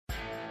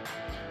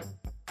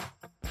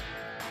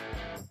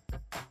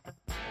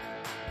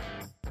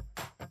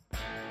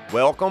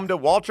Welcome to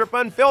Waltrip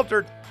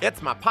Unfiltered.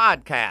 It's my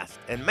podcast,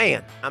 and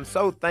man, I'm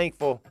so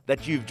thankful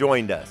that you've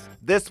joined us.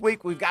 This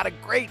week, we've got a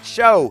great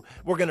show.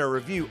 We're going to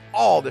review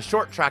all the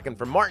short tracking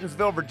from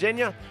Martinsville,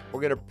 Virginia.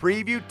 We're going to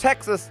preview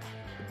Texas.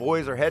 The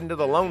boys are heading to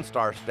the Lone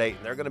Star State,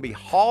 and they're going to be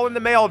hauling the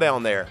mail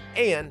down there.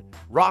 And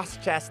Ross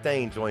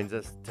Chastain joins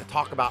us to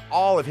talk about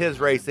all of his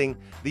racing,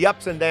 the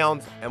ups and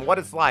downs, and what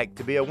it's like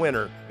to be a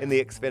winner in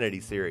the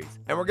Xfinity Series.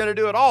 And we're going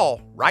to do it all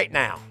right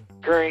now.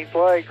 Green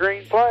flag,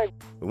 green flag.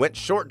 We went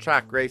short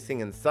track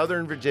racing in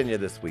Southern Virginia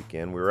this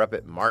weekend. We were up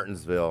at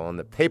Martinsville on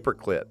the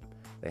Paperclip,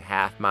 the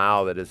half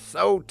mile that is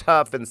so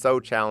tough and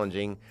so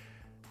challenging.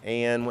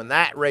 And when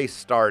that race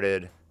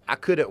started, I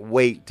couldn't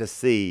wait to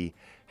see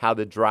how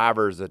the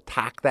drivers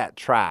attack that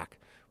track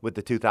with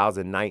the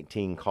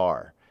 2019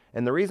 car.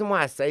 And the reason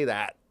why I say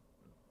that,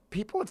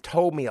 people have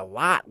told me a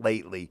lot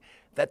lately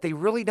that they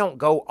really don't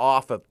go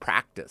off of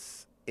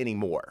practice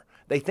anymore.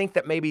 They think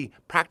that maybe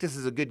practice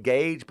is a good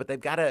gauge, but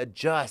they've got to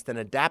adjust and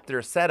adapt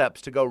their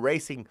setups to go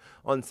racing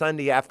on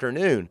Sunday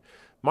afternoon.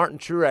 Martin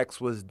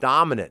Truex was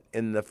dominant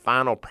in the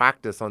final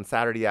practice on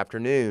Saturday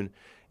afternoon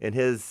in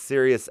his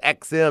Sirius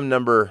XM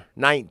number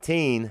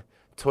 19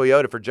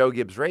 Toyota for Joe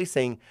Gibbs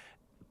Racing.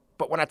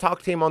 But when I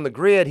talked to him on the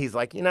grid, he's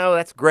like,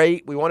 that's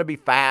great. We want to be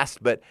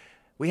fast, but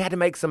we had to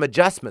make some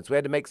adjustments. We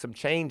had to make some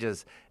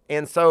changes.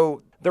 And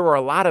so there were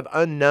a lot of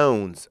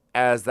unknowns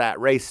as that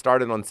race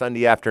started on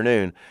Sunday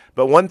afternoon.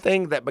 But one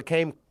thing that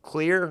became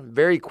clear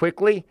very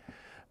quickly,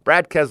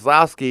 Brad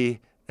Keselowski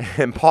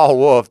and Paul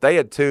Wolfe, they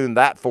had tuned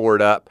that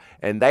Ford up,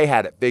 and they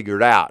had it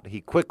figured out. He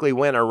quickly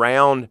went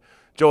around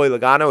Joey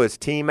Logano, his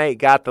teammate,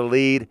 got the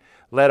lead,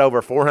 led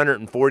over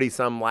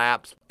 440-some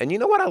laps. And you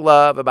know what I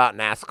love about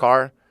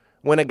NASCAR?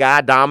 When a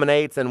guy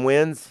dominates and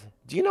wins,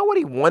 do you know what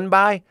he won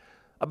by?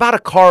 About a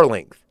car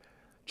length.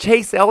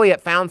 Chase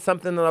Elliott found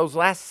something in those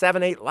last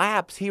 7-8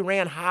 laps. He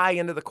ran high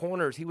into the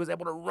corners. He was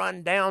able to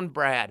run down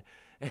Brad,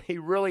 and he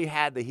really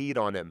had the heat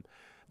on him.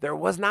 There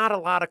was not a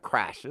lot of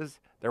crashes.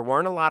 There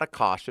weren't a lot of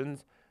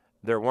cautions.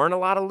 There weren't a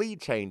lot of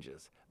lead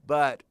changes.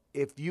 But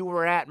if you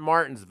were at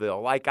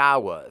Martinsville, like I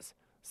was,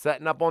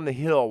 sitting up on the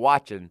hill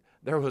watching,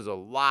 there was a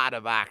lot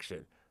of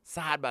action,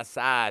 side by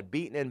side,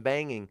 beating and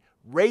banging,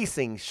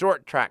 racing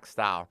short track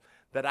style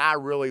that I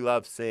really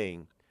love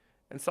seeing.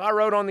 And so I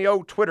wrote on the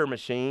old Twitter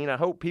machine, I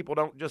hope people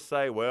don't just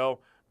say, well,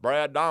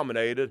 Brad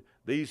dominated.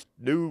 These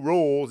new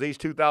rules, these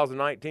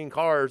 2019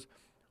 cars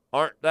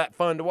aren't that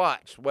fun to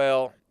watch.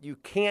 Well, you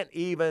can't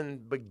even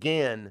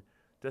begin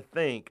to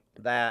think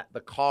that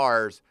the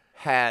cars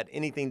had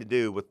anything to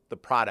do with the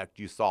product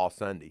you saw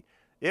Sunday.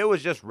 It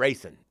was just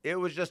racing. It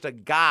was just a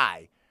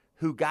guy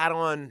who got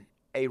on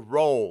a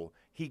roll.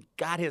 He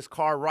got his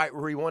car right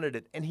where he wanted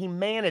it, and he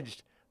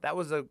managed. That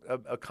was a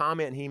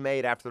comment he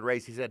made after the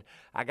race. He said,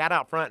 I got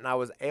out front and I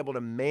was able to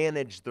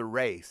manage the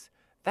race.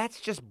 That's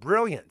just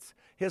brilliance.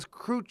 His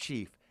crew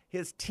chief,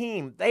 his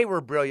team, they were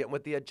brilliant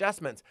with the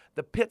adjustments.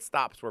 The pit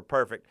stops were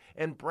perfect.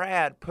 And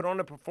Brad put on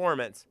a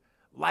performance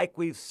like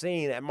we've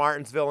seen at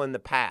Martinsville in the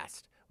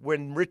past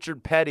when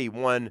Richard Petty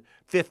won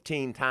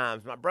 15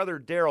 times. My brother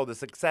Darrell, the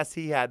success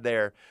he had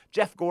there.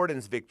 Jeff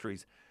Gordon's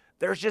victories.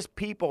 There's just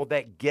people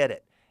that get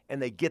it and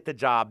they get the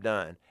job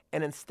done.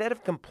 And instead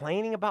of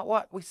complaining about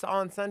what we saw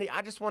on Sunday,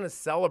 I just want to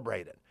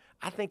celebrate it.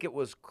 I think it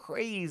was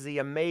crazy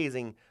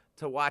amazing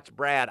to watch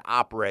Brad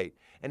operate.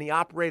 And he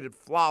operated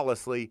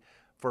flawlessly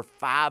for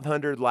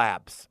 500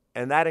 laps.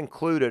 And that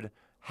included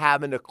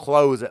having to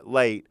close it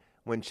late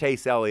when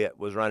Chase Elliott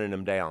was running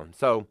him down.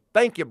 So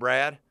thank you,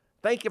 Brad.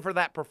 Thank you for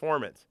that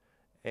performance.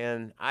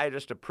 And I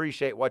just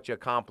appreciate what you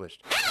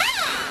accomplished.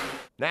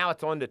 Now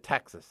it's on to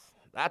Texas.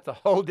 That's a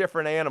whole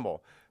different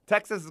animal.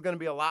 Texas is going to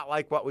be a lot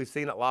like what we've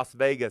seen at Las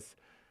Vegas,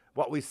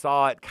 what we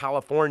saw at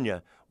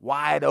California.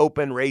 Wide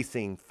open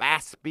racing,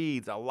 fast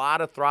speeds, a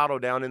lot of throttle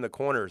down in the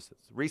corners.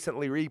 It's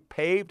recently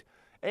repaved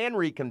and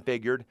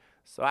reconfigured,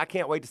 so I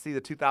can't wait to see the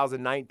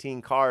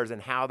 2019 cars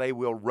and how they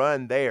will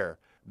run there.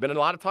 Been a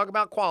lot of talk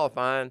about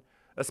qualifying,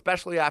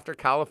 especially after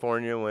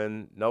California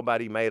when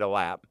nobody made a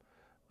lap.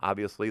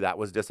 Obviously, that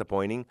was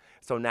disappointing.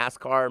 So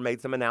NASCAR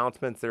made some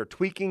announcements. They're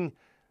tweaking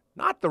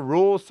not the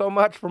rules so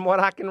much from what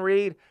I can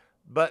read,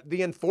 but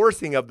the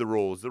enforcing of the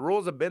rules. The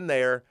rules have been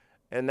there,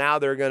 and now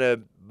they're going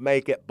to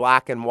make it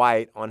black and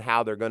white on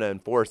how they're going to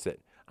enforce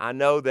it. I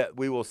know that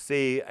we will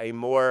see a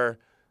more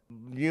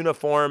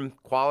uniform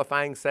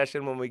qualifying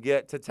session when we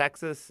get to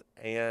Texas,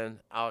 and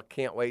I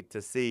can't wait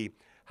to see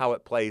how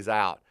it plays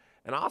out.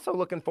 And also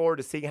looking forward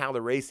to seeing how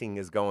the racing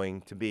is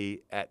going to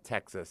be at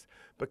Texas,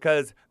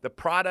 because the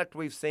product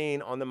we've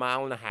seen on the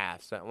mile and a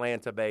half, so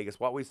Atlanta, Vegas,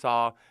 what we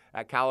saw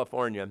at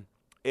California,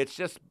 it's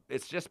just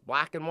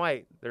black and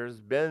white.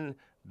 There's been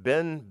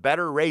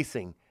better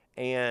racing,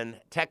 and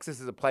Texas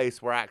is a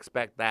place where I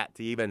expect that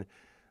to even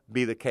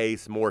be the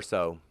case more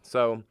so.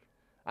 So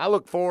I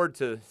look forward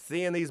to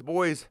seeing these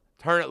boys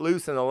turn it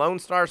loose in the Lone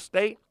Star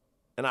State,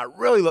 and I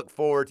really look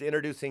forward to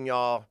introducing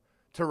y'all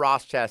to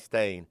Ross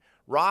Chastain.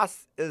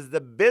 Ross is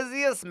the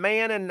busiest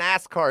man in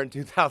NASCAR in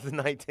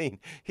 2019.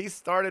 He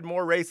started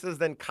more races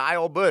than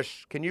Kyle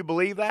Busch. Can you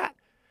believe that?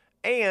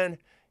 And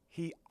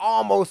He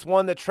almost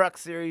won the Truck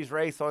Series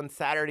race on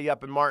Saturday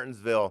up in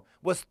Martinsville,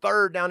 was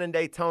third down in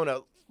Daytona.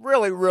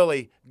 Really,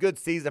 really good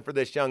season for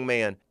this young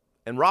man.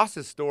 And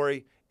Ross's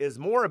story is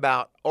more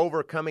about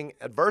overcoming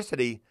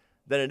adversity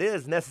than it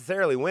is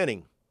necessarily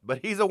winning.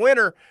 But he's a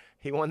winner.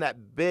 He won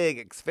that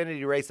big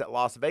Xfinity race at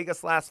Las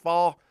Vegas last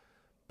fall.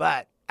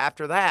 But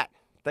after that,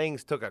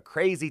 things took a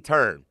crazy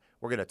turn.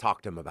 We're going to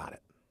talk to him about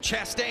it.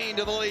 Chastain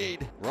to the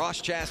lead.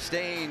 Ross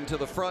Chastain to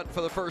the front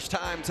for the first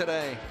time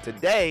today.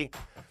 Today,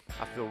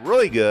 I feel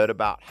really good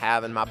about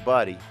having my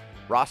buddy,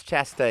 Ross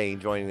Chastain,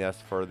 joining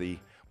us for the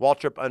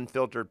Waltrip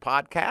Unfiltered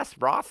podcast.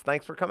 Ross,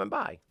 thanks for coming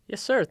by.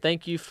 Yes, sir.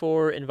 Thank you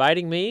for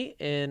inviting me,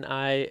 and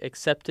I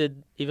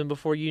accepted even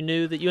before you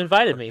knew that you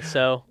invited me.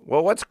 So,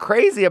 well, what's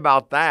crazy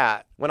about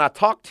that, when I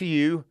talked to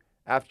you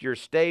after your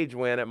stage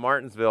win at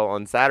Martinsville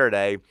on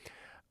Saturday,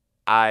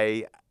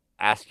 I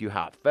asked you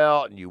how it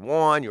felt, and you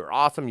won. You were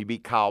awesome. You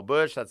beat Kyle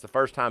Busch. That's the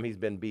first time he's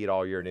been beat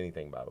all year at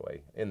anything, by the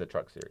way, in the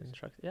Truck Series.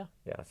 Yeah.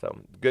 Yeah,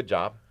 so good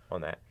job on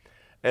that.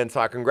 And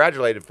so I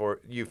congratulated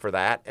you for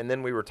that. And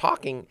then we were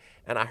talking,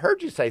 and I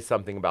heard you say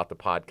something about the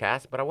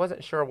podcast, but I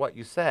wasn't sure what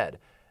you said.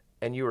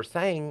 And you were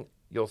saying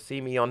you'll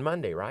see me on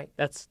Monday, right?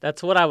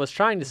 That's what I was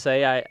trying to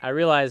say. I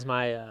realize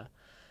my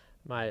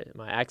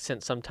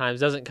accent sometimes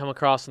doesn't come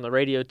across on the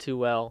radio too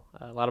well.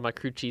 A lot of my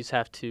crew chiefs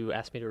have to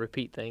ask me to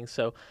repeat things,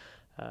 so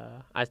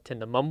I tend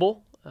to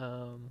mumble.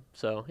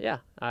 So yeah,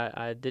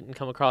 I didn't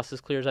come across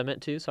as clear as I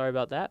meant to. Sorry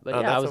about that. But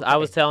yeah, I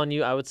was telling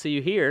you I would see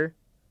you here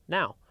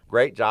now.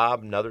 Great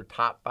job. Another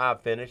top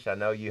 5 finish. I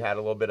know you had a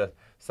little bit of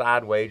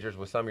side wagers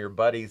with some of your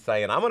buddies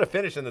saying, I'm going to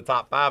finish in the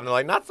top 5. And they're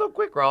like, not so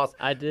quick, Ross.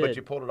 I did. But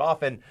you pulled it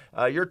off. And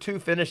your 2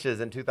 finishes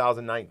in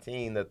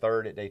 2019, the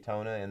 3rd at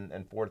Daytona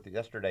and 4th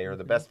yesterday, are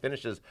the best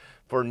finishes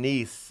for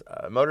Nice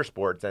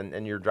Motorsports.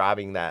 And you're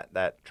driving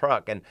that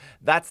truck. And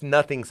that's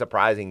nothing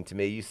surprising to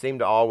me. You seem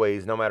to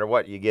always, no matter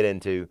what you get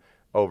into,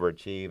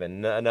 overachieve.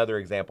 And another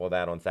example of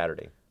that on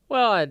Saturday.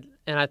 Well,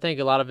 I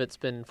think a lot of it's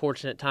been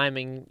fortunate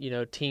timing. You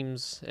know,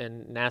 teams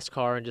and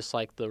NASCAR and just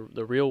like the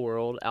real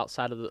world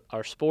outside of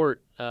our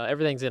sport,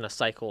 everything's in a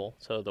cycle.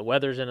 So the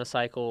weather's in a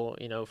cycle.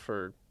 You know,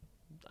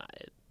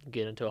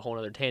 get into a whole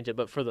other tangent,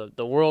 but for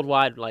the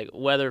worldwide like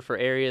weather for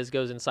areas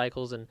goes in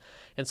cycles, and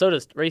so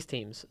does race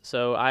teams.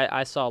 So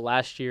I saw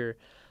last year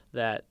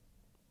that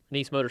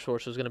Nice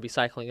Motorsports was going to be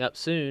cycling up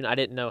soon. I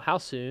didn't know how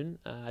soon.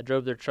 I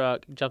drove their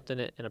truck, jumped in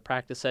it in a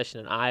practice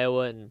session in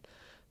Iowa, and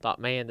thought,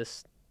 man,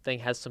 this thing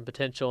has some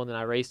potential. And then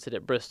I raced it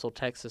at Bristol,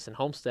 Texas, and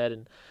Homestead,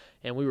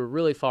 and we were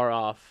really far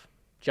off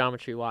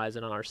geometry-wise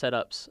and on our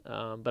setups.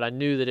 But I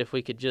knew that if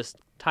we could just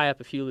tie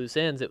up a few loose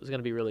ends, it was going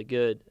to be really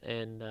good,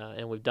 and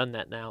we've done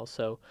that now.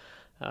 So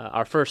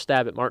our first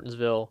stab at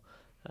Martinsville,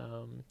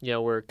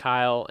 where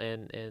Kyle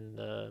and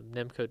the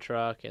Nemco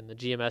truck and the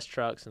GMS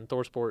trucks and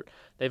ThorSport,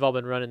 they've all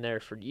been running there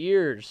for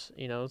years.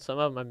 You know, some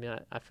of them, I mean,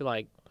 I feel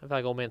like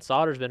Old Man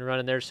Sauter's been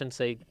running there since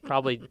they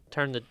probably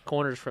turned the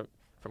corners from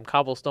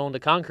cobblestone to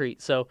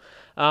concrete. So,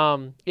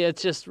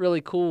 it's just really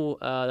cool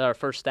that our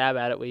first stab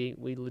at it, we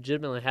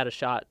legitimately had a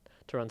shot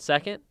to run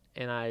second,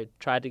 and I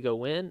tried to go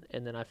win,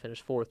 and then I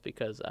finished 4th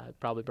because I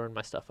probably burned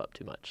my stuff up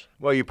too much.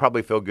 Well, you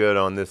probably feel good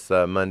on this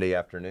Monday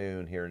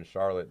afternoon here in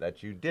Charlotte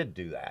that you did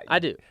do that. I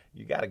do.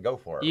 You got to go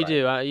for it, You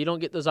right? do. You don't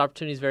get those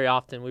opportunities very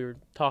often. We were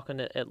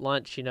talking at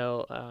lunch,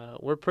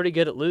 we're pretty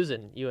good at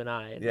losing, you and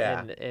I.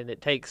 Yeah. And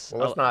it takes...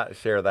 Well, let's not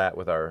share that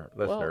with our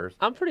listeners.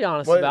 Well, I'm pretty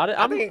honest Well, about it.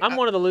 I'm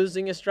one of the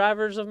losingest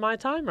drivers of my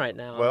time right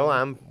now. Well,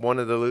 I'm one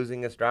of the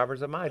losingest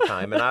drivers of my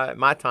time, and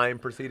my time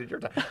preceded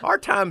your time. Our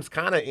times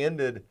kind of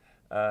ended...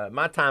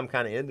 my time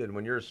kind of ended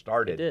when yours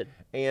started. It did.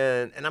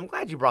 And I'm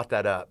glad you brought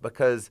that up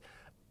because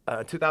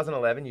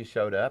 2011 you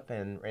showed up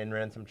and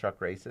ran some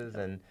truck races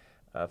and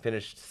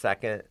finished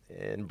second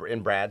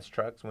in Brad's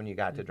trucks when you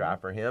got to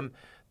drive for him.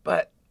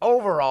 But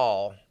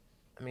overall,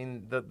 I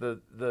mean,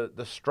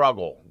 the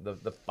struggle,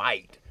 the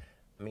fight,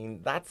 I mean,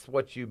 that's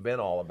what you've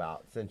been all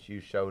about since you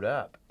showed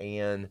up.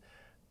 And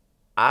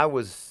I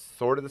was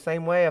sort of the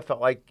same way. I felt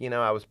like,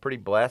 I was pretty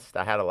blessed.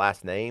 I had a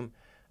last name.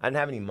 I didn't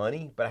have any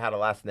money, but I had a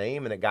last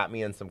name, and it got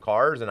me in some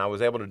cars, and I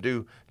was able to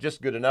do just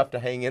good enough to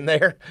hang in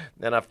there.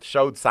 And I've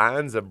showed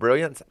signs of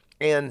brilliance.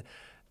 And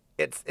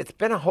it's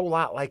been a whole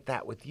lot like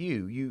that with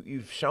you.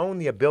 You've shown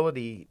the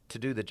ability to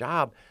do the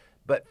job,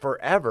 but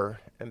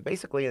forever, and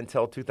basically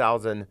until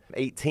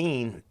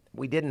 2018,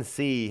 we didn't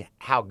see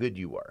how good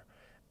you were.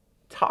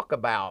 You talked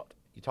about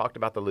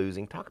the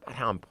losing. Talk about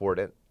how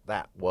important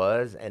that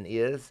was and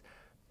is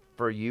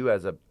for you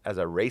as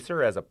a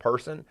racer, as a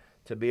person,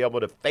 to be able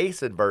to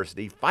face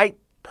adversity, fight,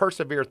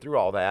 persevere through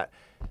all that,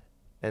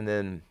 and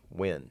then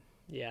win.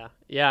 Yeah.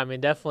 I mean,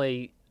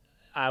 definitely,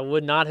 I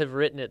would not have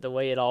written it the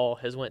way it all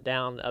has went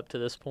down up to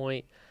this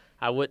point.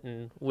 I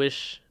wouldn't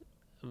wish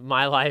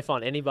my life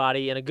on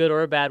anybody in a good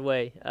or a bad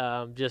way.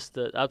 Just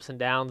the ups and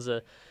downs,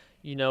 and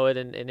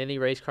any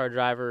race car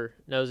driver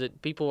knows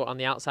it. People on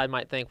the outside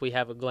might think we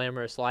have a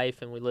glamorous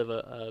life and we live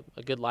a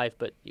good life,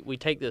 but we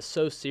take this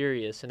so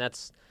serious, and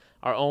that's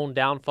our own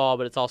downfall,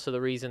 but it's also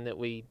the reason that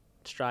we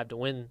strive to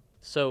win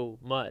so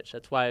much.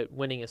 That's why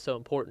winning is so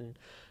important.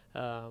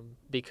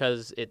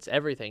 because it's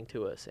everything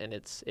to us, and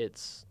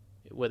it's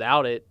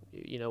without it,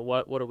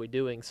 what are we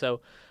doing?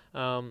 So,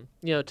 to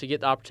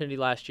get the opportunity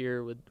last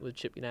year with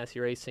Chip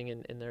Ganassi Racing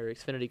in their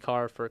Xfinity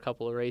car for a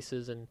couple of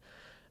races, and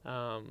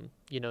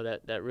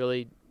that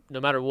really, no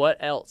matter what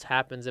else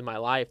happens in my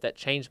life, that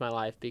changed my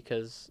life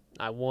because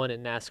I won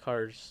in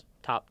NASCAR's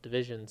top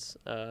divisions,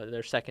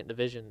 their second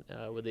division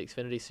with the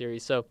Xfinity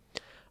Series. So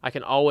I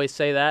can always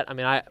say that. I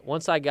mean,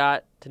 once I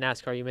got to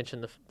NASCAR, you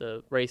mentioned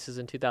the races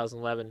in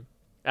 2011.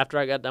 After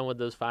I got done with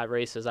those 5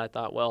 races, I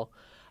thought, well,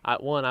 I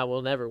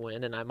will never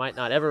win, and I might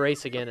not ever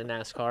race again in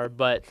NASCAR,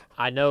 but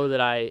I know that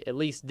I at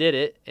least did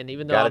it, and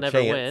even though I'll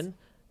never win,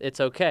 it's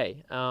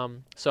okay.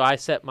 So I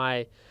set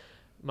my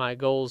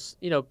goals,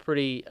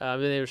 pretty,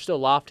 they were still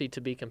lofty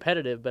to be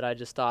competitive, but I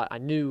just thought, I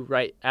knew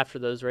right after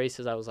those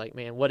races, I was like,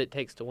 man, what it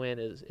takes to win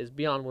is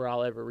beyond where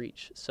I'll ever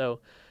reach. So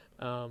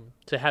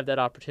to have that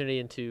opportunity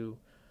and to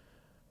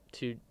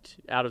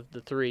out of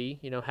the 3,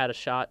 had a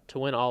shot to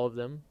win all of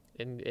them,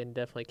 and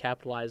definitely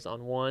capitalized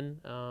on one.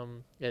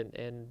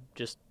 And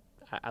just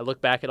I look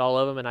back at all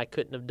of them, and I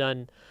couldn't have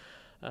done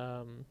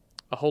a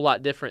whole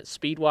lot different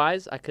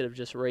speed-wise. I could have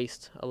just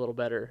raced a little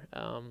better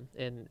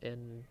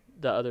in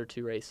the other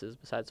 2 races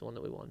besides the one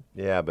that we won.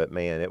 Yeah, but,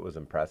 man, it was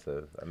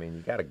impressive. I mean,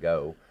 you got to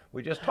go.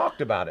 We just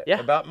talked about it,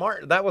 yeah. About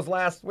Martin. That was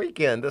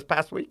this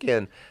past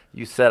weekend.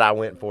 You said I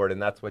went for it,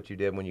 and that's what you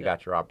did when you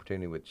got your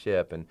opportunity with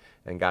Chip and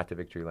got to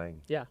victory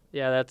lane. Yeah,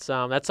 that's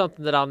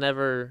something that I'll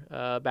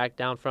never back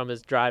down from,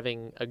 is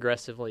driving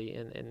aggressively.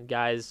 And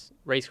guys,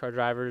 race car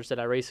drivers that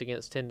I race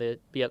against tend to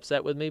be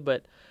upset with me,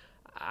 but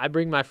I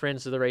bring my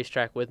friends to the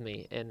racetrack with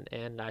me,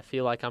 and I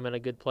feel like I'm in a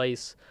good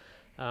place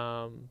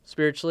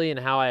spiritually, and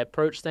how I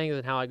approach things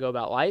and how I go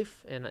about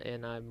life,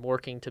 and I'm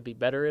working to be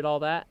better at all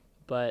that.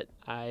 But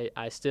I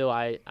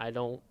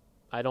don't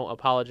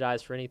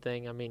apologize for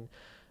anything. I mean,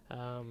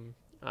 I'm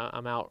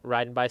out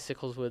riding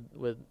bicycles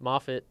with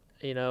Moffitt,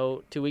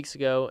 2 weeks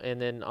ago,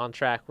 and then on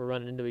track we're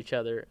running into each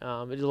other.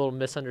 There's a little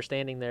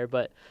misunderstanding there,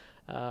 but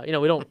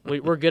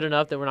we're good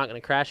enough that we're not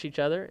going to crash each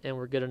other, and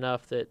we're good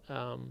enough that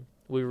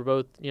we were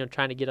both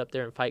trying to get up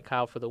there and fight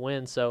Kyle for the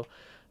win. So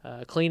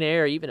clean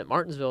air, even at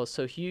Martinsville, is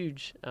so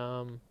huge.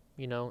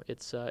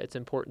 It's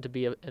important to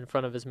be in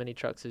front of as many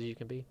trucks as you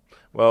can be.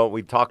 Well,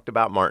 we talked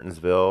about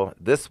Martinsville.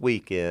 This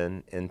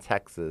weekend in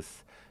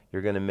Texas,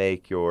 you're going to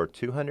make your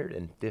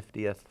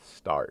 250th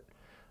start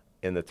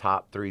in the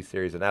top 3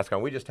 series of NASCAR.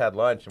 And we just had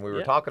lunch, and we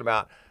were talking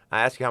about,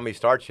 I asked you how many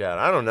starts you had.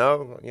 I don't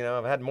know.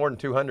 I've had more than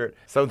 200.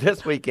 So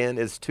this weekend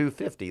is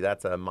 250.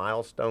 That's a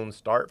milestone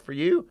start for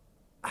you.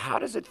 How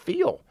does it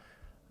feel?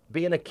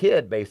 Being a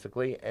kid,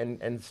 basically,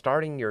 and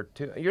starting you're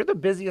the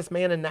busiest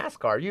man in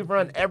NASCAR. You've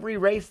run every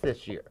race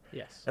this year.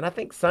 Yes. And I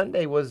think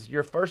Sunday was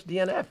your first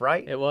DNF,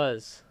 right? It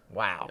was.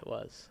 Wow. It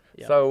was.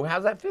 Yep. So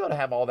how's that feel to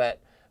have all that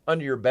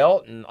under your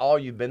belt and all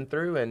you've been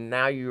through, and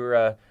now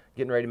you're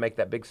getting ready to make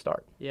that big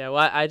start? Yeah,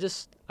 well,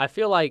 I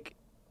feel like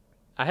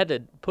I had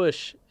to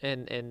push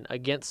and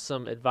against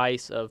some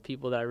advice of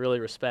people that I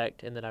really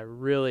respect and that I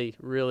really,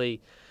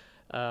 really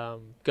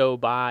go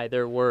by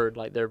their word.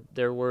 Like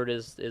their word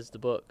is the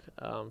book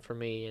for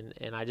me,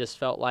 and I just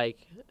felt like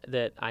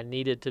that I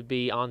needed to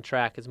be on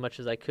track as much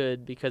as I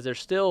could, because there's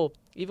still,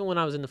 even when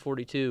I was in the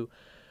 42,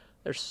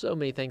 there's so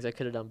many things I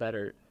could have done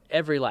better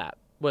every lap,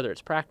 whether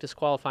it's practice,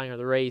 qualifying, or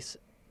the race,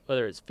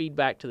 whether it's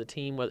feedback to the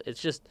team, whether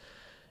it's just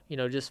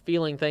just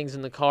feeling things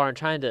in the car and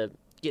trying to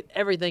get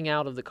everything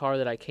out of the car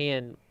that I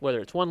can, whether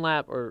it's 1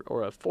 lap or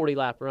a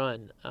 40-lap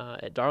run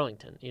at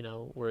Darlington,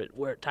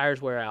 where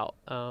tires wear out.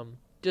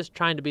 Just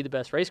trying to be the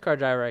best race car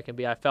driver I can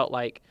be. I felt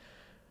like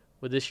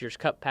with this year's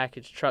Cup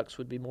package, trucks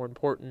would be more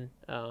important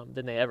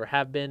than they ever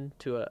have been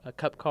to a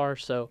Cup car.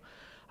 So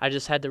I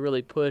just had to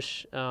really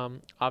push.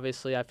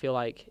 Obviously, I feel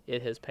like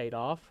it has paid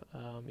off.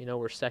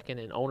 We're second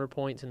in owner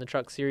points in the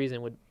Truck Series,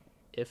 and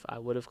if I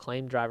would have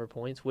claimed driver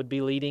points, would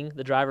be leading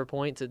the driver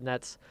points, and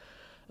that's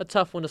a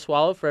tough one to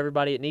swallow for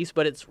everybody at Nice,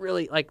 but it's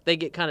really like they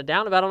get kind of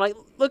down about it. I'm like,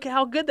 look at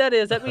how good that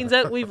is. That means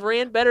that we've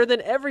ran better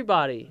than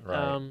everybody.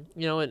 Right.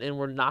 And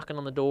we're knocking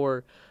on the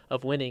door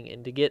of winning.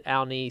 And to get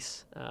Al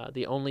Nice,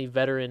 the only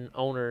veteran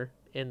owner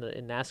in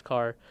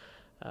NASCAR,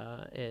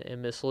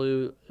 and Miss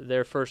Lou,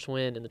 their first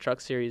win in the Truck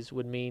Series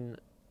would mean,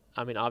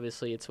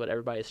 obviously it's what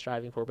everybody is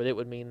striving for, but it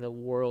would mean the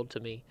world to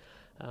me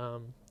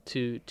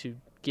to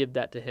give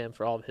that to him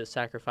for all of his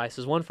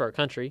sacrifices, one for our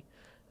country,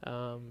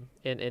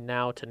 and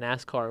now to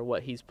NASCAR,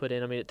 what he's put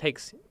in. It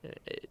takes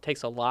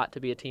a lot to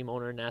be a team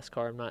owner in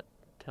NASCAR. I'm not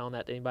telling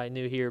that to anybody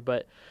new here,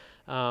 but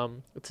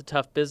it's a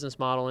tough business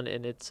model,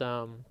 and it's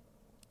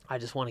I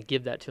just want to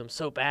give that to him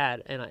so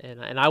bad,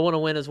 and I want to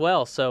win as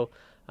well. So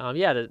I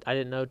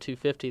didn't know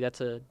 250.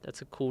 That's a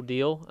cool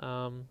deal.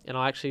 And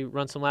I'll actually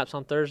run some laps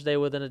on Thursday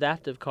with an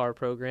adaptive car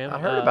program. I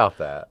heard about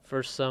that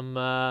for some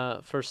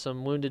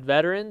wounded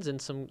veterans and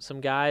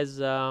some guys,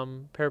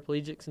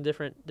 paraplegics and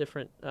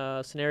different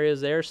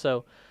scenarios there.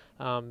 So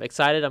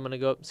excited. I'm going to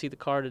go up and see the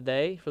car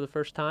today for the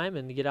first time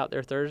and get out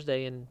there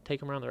Thursday and take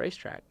them around the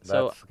racetrack.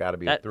 That's got to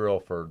be a thrill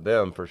for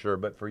them for sure,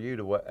 but for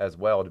you as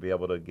well to be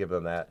able to give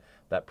them that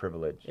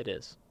privilege. It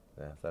is.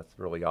 Yes, that's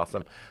really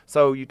awesome.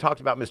 So you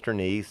talked about Mr.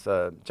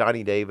 Neese,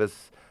 Johnny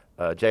Davis,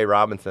 Jay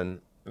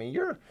Robinson. I mean,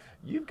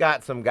 you've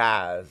got some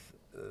guys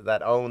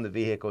that own the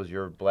vehicles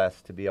you're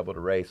blessed to be able to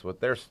race with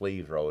their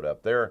sleeves rolled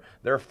up.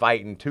 They're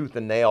fighting tooth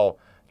and nail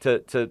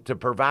to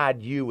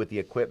provide you with the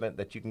equipment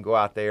that you can go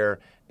out there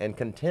and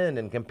contend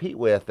and compete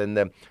with.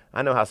 And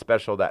I know how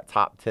special that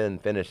top 10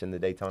 finish in the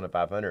Daytona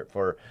 500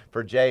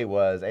 for Jay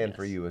was, and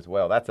for you as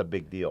well. That's a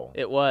big deal.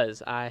 It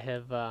was. I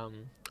have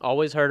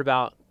always heard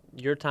about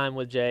your time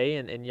with Jay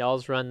and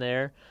y'all's run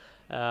there.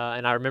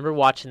 And I remember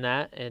watching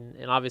that.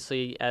 And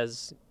obviously,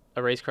 as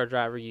a race car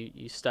driver,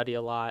 you study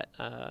a lot.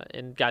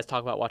 And guys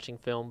talk about watching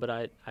film, but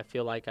I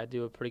feel like I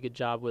do a pretty good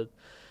job with.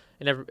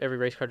 And every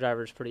race car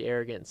driver is pretty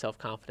arrogant and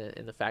self-confident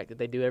in the fact that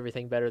they do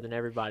everything better than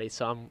everybody.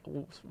 So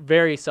I'm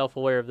very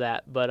self-aware of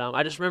that. But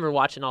I just remember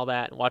watching all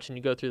that and watching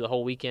you go through the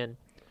whole weekend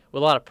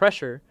with a lot of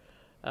pressure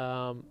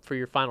for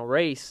your final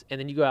race, and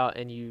then you go out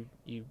and you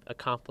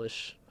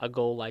accomplish a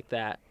goal like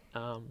that.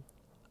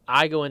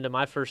 I go into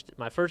my first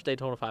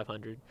Daytona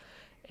 500,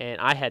 and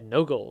I had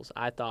no goals.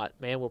 I thought,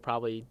 man, we'll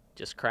probably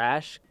just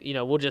crash.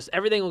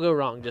 Everything will go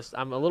wrong.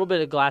 I'm a little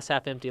bit of glass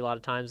half empty a lot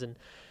of times, and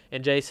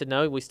Jay said,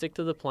 no, we stick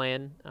to the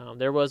plan.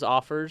 There was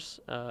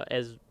offers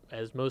as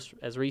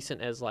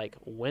recent as like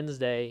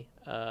Wednesday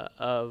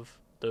of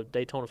the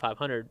Daytona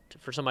 500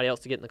 for somebody else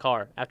to get in the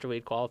car after we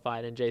had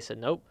qualified. And Jay said,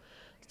 nope,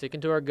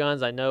 sticking to our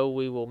guns. I know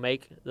we will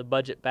make the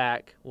budget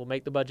back. We'll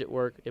make the budget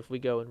work if we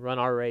go and run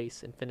our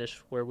race and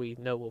finish where we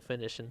know we'll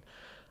finish. And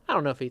I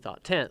don't know if he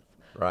thought 10th.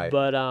 Right.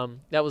 But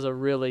that was a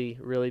really,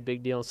 really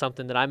big deal, and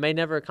something that I may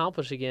never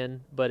accomplish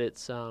again. But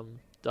it's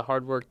the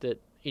hard work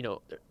that,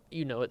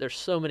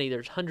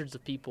 there's hundreds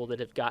of people that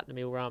have gotten to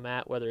me where I'm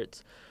at, whether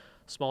it's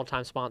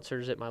small-time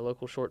sponsors at my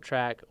local short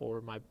track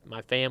or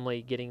my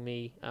family getting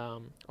me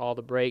all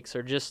the breaks,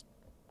 or just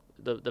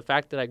the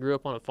fact that I grew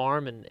up on a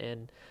farm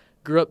and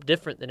grew up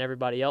different than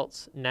everybody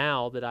else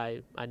now that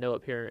I know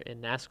up here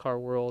in NASCAR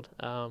world.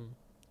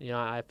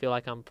 I feel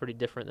like I'm pretty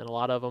different than a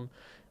lot of them.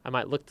 I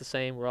might look the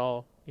same. We're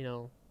all,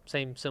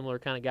 similar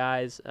kind of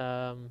guys.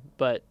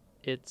 But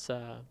it's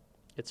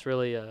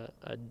really a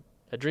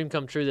dream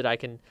come true that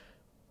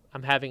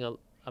I'm having a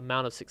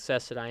amount of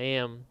success that I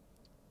am.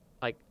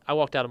 Like, I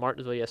walked out of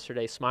Martinsville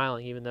yesterday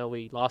smiling, even though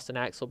we lost an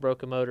axle,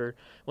 broke a motor,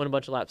 went a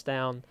bunch of laps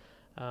down,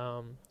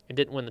 and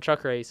didn't win the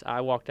truck race.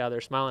 I walked out of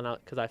there smiling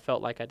out because I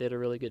felt like I did a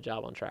really good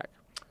job on track.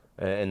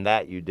 And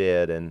that you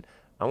did. And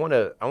I want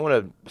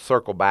to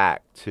circle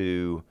back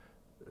to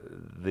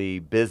the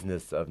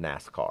business of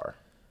NASCAR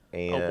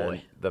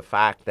and the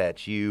fact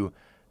that you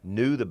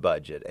knew the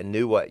budget and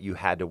knew what you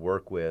had to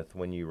work with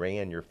when you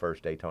ran your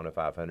first Daytona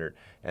 500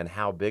 and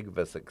how big of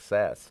a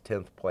success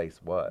 10th place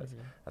was.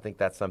 Mm-hmm. I think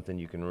that's something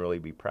you can really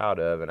be proud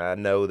of. And I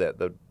know that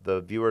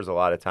the viewers a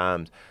lot of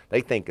times,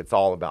 they think it's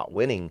all about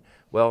winning.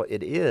 Well,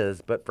 it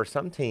is, but for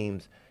some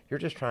teams, you're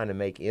just trying to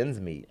make ends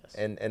meet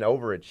and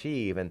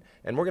overachieve. And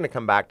we're going to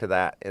come back to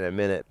that in a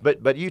minute.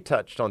 But you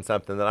touched on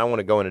something that I want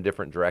to go in a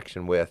different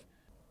direction with.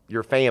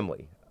 Your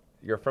family.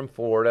 You're from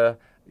Florida.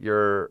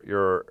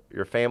 Your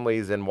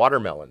family's in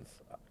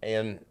watermelons,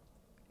 and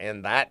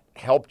that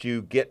helped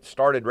you get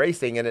started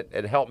racing, and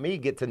it helped me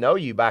get to know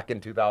you back in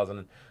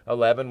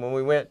 2011 when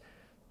we went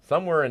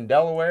somewhere in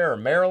Delaware or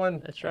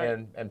Maryland. That's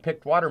right. and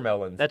picked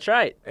watermelons. That's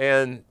right.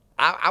 And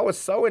I was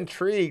so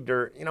intrigued.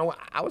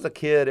 I was a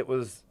kid.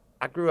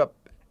 I grew up.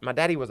 My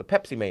daddy was a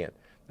Pepsi man,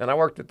 and I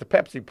worked at the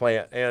Pepsi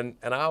plant, and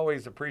I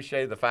always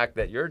appreciated the fact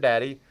that your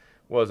daddy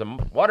was a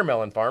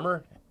watermelon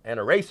farmer and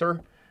a racer,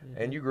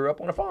 mm-hmm. and you grew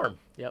up on a farm.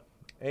 Yep.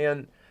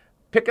 And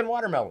picking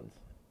watermelons.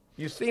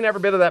 You've seen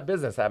every bit of that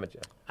business, haven't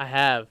you? I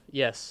have,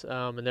 yes.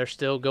 And they're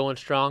still going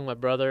strong. My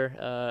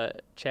brother,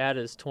 Chad,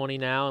 is 20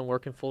 now and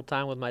working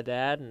full-time with my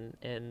dad.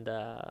 And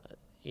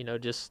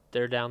just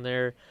they're down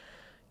there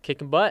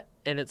kicking butt.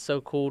 And it's so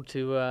cool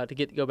to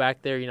get to go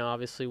back there.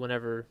 Obviously,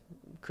 whenever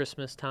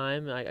Christmas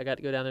time, I got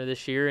to go down there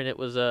this year. And it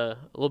was a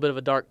little bit of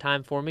a dark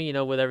time for me,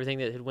 with everything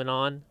that had went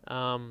on.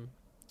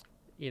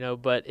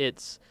 But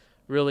it's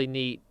really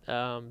neat.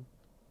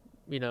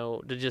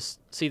 To just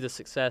see the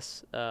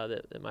success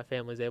that my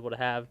family's able to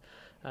have.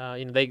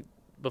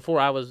 Before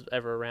I was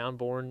ever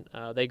born,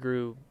 they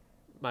grew.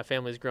 My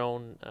family's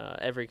grown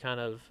every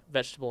kind of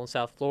vegetable in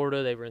South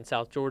Florida. They were in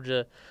South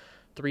Georgia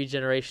 3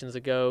 generations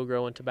ago,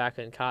 growing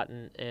tobacco and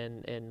cotton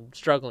and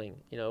struggling.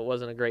 It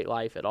wasn't a great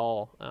life at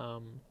all,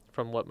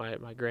 from what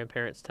my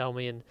grandparents tell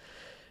me. And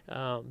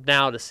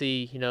now to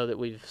see, that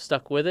we've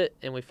stuck with it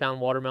and we found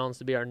watermelons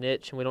to be our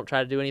niche, and we don't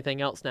try to do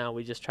anything else now.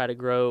 We just try to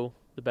grow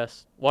the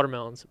best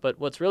watermelons. But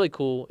what's really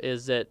cool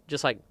is that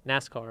just like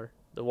NASCAR,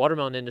 the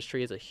watermelon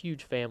industry is a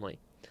huge family.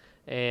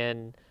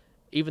 And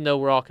even though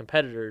we're all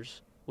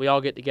competitors, we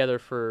all get together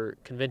for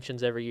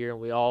conventions every year, and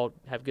we all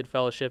have good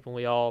fellowship, and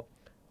a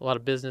lot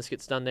of business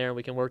gets done there, and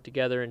we can work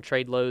together and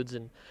trade loads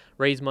and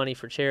raise money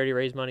for charity,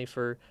 raise money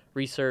for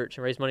research,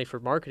 and raise money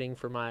for marketing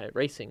for my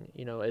racing,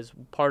 as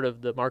part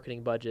of the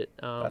marketing budget.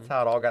 That's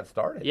how it all got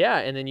started. Yeah,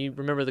 and then you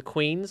remember the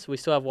Queens. We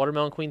still have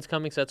Watermelon Queens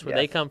coming, so that's where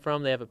they come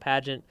from. They have a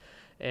pageant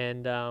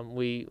And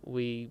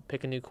we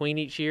pick a new queen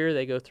each year.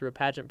 They go through a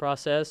pageant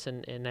process,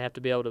 and they have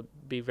to be able to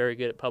be very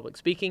good at public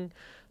speaking,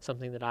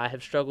 something that I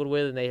have struggled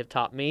with, and they have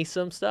taught me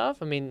some stuff.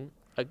 I mean,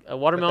 a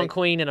watermelon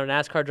queen and a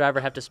NASCAR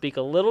driver have to speak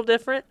a little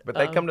different. But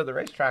they come to the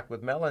racetrack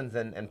with melons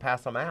and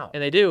pass them out.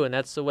 And they do, and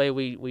that's the way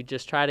we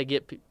just try to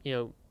get,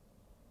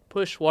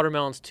 push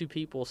watermelons to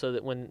people so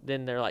that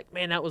then they're like,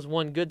 man, that was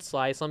one good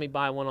slice. Let me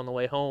buy one on the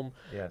way home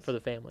for the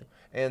family.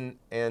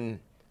 And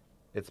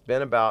it's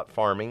been about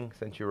farming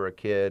since you were a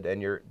kid.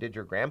 And did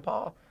your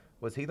grandpa,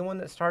 was he the one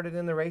that started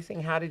in the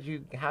racing? How did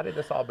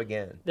this all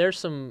begin? There's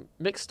some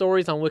mixed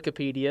stories on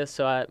Wikipedia.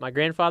 So my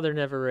grandfather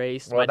never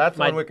raced. Well, that's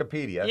on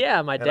Wikipedia.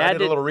 Yeah, my dad I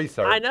did a little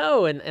research. I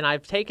know, and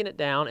I've taken it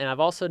down, and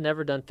I've also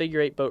never done figure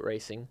 8 boat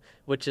racing,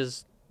 which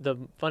is the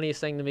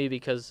funniest thing to me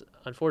because,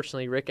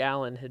 unfortunately, Rick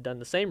Allen had done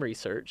the same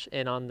research,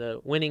 and on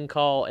the winning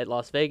call at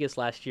Las Vegas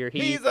last year,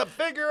 he's a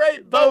figure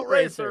 8 boat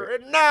racer,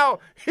 and now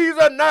he's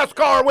a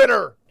NASCAR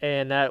winner.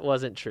 And that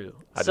wasn't true.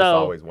 I just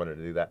always wanted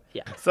to do that.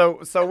 Yeah.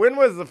 So when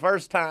was the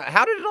first time?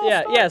 How did it all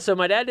start? Yeah. So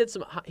my dad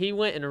he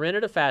went and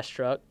rented a fast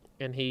truck,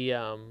 and he,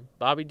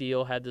 Bobby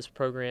Deal had this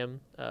program.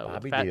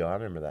 Bobby Deal, I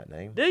remember that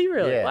name. Do you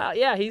really? Yeah. Wow.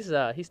 Yeah, he's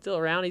still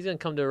around. He's gonna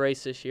come to a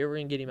race this year. We're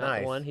gonna get him out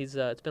to one. He's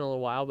it's been a little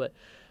while, but.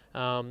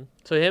 So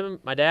him,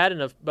 my dad,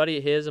 and a buddy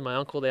of his, and my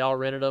uncle, they all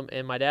rented them,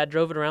 and my dad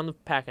drove it around the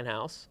packing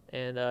house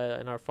and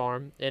in our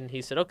farm, and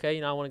he said,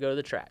 okay, I want to go to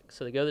the track.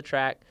 So they go to the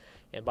track,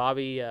 and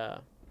Bobby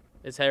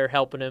is there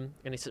helping him,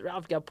 and he said,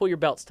 Ralph, you got to pull your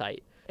belts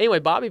tight. Anyway,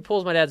 Bobby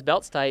pulls my dad's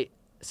belts tight,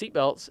 seat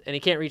belts, and he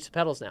can't reach the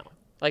pedals now.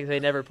 Like they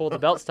never pulled the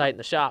belts tight in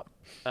the shop,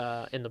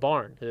 in the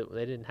barn.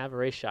 They didn't have a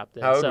race shop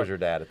then. How old was your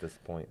dad at this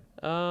point?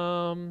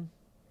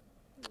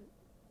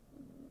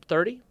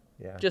 30.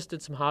 Yeah. Just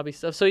did some hobby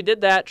stuff. So he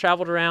did that,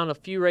 traveled around a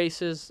few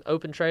races,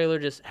 open trailer,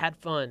 just had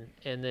fun,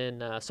 and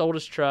then sold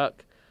his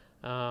truck.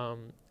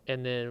 And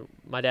then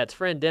my dad's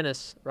friend,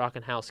 Dennis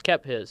Rockenhouse,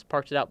 kept his,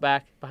 parked it out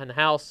back behind the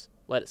house,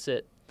 let it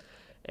sit.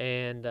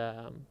 And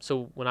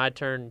so when I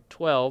turned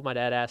 12, my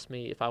dad asked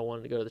me if I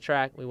wanted to go to the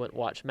track. We went and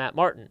watched Matt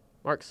Martin,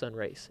 Mark's son,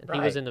 race. And he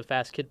was in the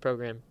Fast Kid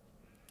program.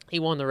 He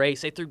won the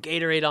race. They threw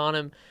Gatorade on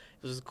him.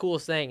 It was the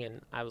coolest thing.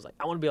 And I was like,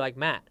 I want to be like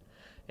Matt.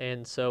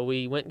 And so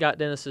we went and got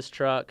Dennis's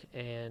truck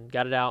and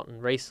got it out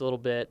and raced a little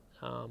bit.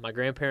 My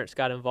grandparents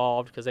got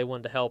involved because they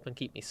wanted to help and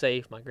keep me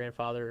safe. My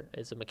grandfather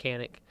is a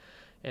mechanic.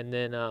 And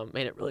then,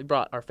 it really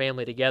brought our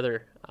family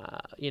together. I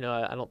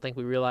don't think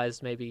we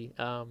realized maybe,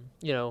 how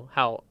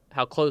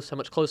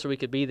much closer we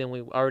could be than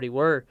we already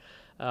were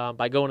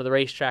by going to the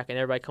racetrack and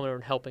everybody coming over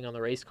and helping on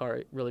the race car.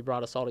 It really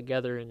brought us all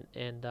together.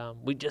 And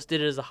we just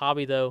did it as a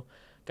hobby, though.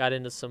 Got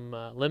into some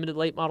limited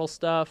late model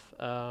stuff.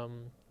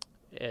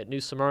 At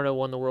New Smyrna,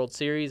 won the World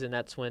Series, and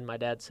that's when my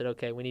dad said,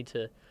 "Okay,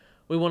 do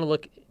we want to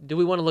look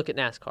at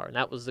NASCAR?" And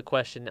that was the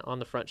question on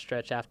the front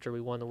stretch after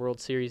we won the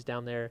World Series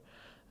down there.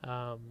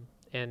 And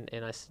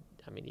I said,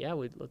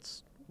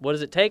 let's. What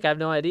does it take? I have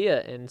no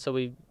idea. And so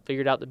we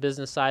figured out the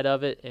business side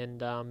of it, and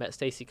met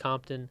Stacy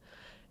Compton,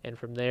 and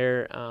from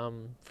there,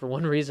 for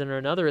one reason or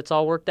another, it's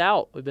all worked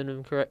out. We've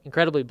been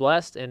incredibly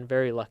blessed and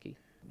very lucky.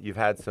 You've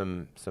had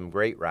some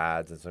great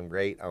rides and some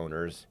great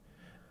owners,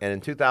 and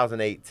in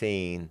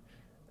 2018.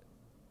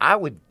 I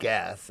would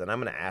guess, and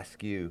I'm going to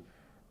ask you,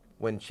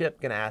 when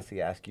Chip Ganassi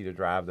asked you to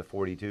drive the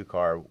 42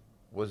 car,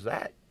 was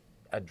that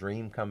a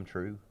dream come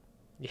true?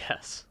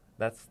 Yes.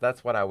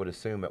 That's what I would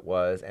assume it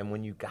was. And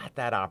when you got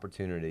that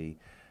opportunity,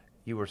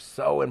 you were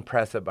so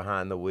impressive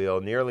behind the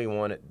wheel, nearly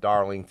won at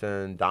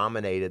Darlington,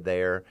 dominated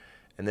there,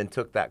 and then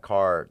took that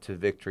car to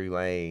Victory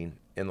Lane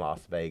in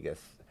Las Vegas.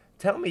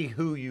 Tell me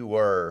who you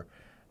were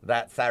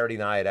that Saturday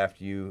night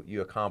after you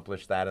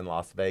accomplished that in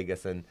Las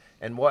Vegas, and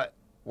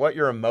what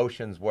your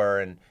emotions were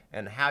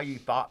and how you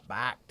thought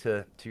back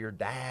to your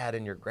dad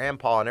and your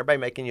grandpa and everybody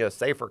making you a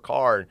safer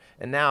car,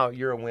 and now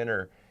you're a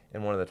winner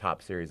in one of the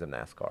top series of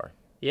NASCAR.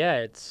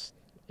 Yeah,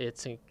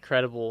 it's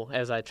incredible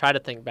as I try to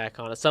think back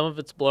on it. Some of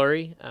it's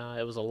blurry.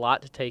 It was a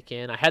lot to take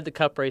in. I had the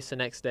Cup race the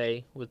next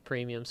day with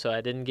premium, so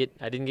I didn't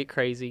get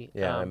crazy.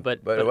 Yeah,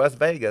 but it was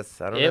Vegas.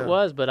 I don't know. It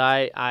was, but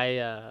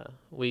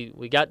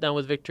we got done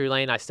with Victory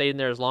Lane. I stayed in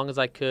there as long as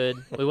I could.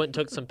 We went and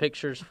took some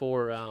pictures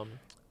for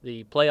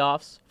the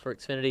playoffs for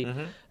Xfinity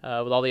with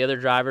all the other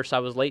drivers. So I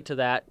was late to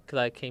that because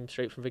I came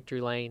straight from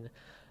Victory Lane.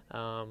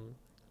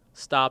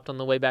 Stopped on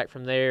the way back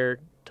from there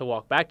to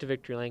walk back to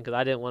Victory Lane because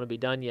I didn't want to be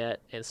done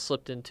yet, and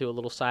slipped into a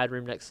little side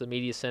room next to the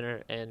media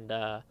center and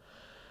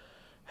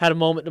had a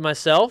moment to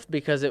myself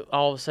because it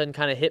all of a sudden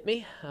kind of hit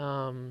me.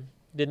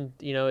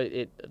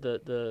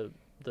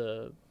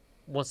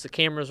 Once the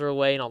cameras were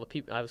away and all the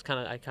people, I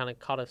kind of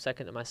caught a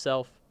second to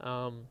myself,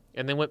 and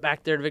then went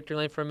back there to Victory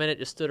Lane for a minute.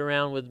 Just stood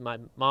around with my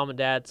mom and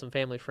dad, some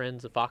family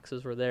friends. The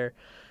Foxes were there.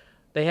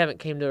 They haven't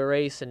came to a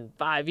race in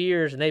 5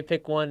 years, and they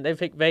picked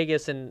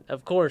Vegas, and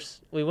of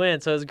course we win.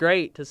 So it was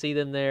great to see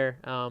them there.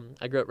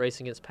 I grew up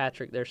racing against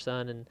Patrick, their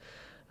son,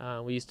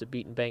 and we used to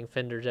beat and bang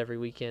fenders every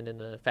weekend in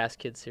the Fast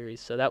Kids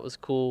series. So that was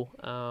cool.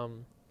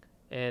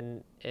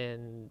 And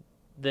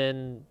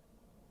then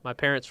my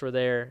parents were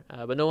there,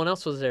 but no one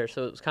else was there.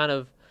 So it was kind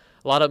of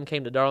a lot of them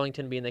came to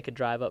Darlington, being they could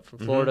drive up from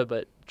Florida,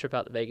 but trip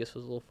out to Vegas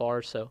was a little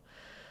far. So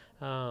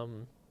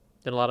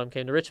then a lot of them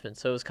came to Richmond.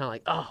 So it was kind of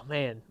like, oh,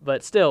 man.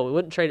 But still, we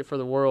wouldn't trade it for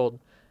the world.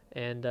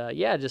 And,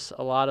 just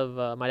a lot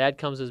of my dad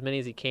comes as many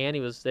as he can.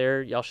 He was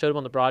there. Y'all showed him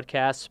on the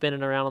broadcast,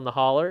 spinning around on the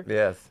hauler.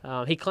 Yes.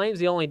 He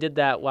claims he only did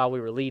that while we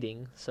were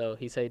leading. So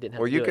he said he didn't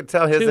have to do you it could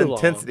tell his too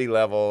intensity long.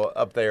 level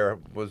up there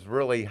was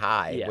really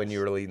high when Yes. you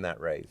were leading that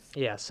race.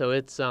 Yeah, so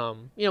it's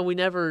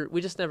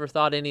we just never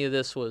thought any of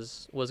this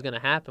was going to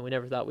happen. We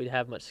never thought we'd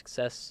have much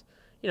success.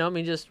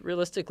 Just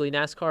realistically,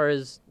 NASCAR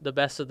is the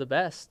best of the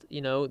best.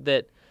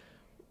 That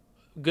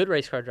good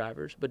race car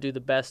drivers, but do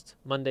the best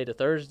Monday to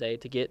Thursday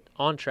to get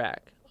on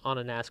track on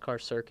a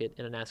NASCAR circuit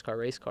in a NASCAR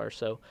race car.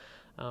 So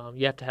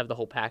you have to have the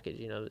whole package.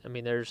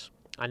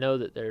 I know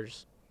that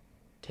there's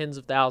tens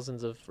of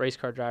thousands of race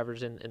car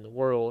drivers in the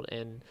world,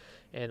 and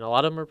a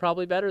lot of them are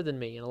probably better than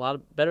me and a lot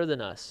better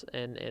than us.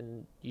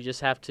 And you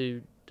just have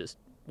to just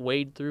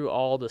wade through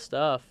all the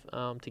stuff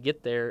to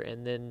get there,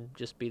 and then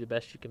just be the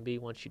best you can be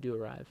once you do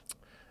arrive.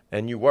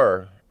 And you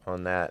were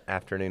on that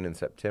afternoon in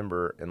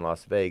September in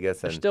Las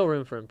Vegas. There's still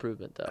room for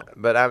improvement, though.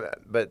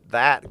 But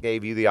that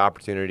gave you the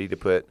opportunity to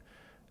put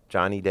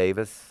Johnny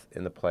Davis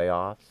in the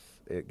playoffs.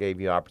 It gave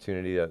you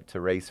opportunity to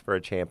race for a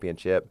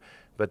championship.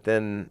 But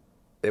then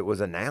it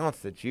was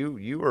announced that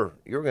you were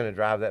going to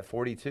drive that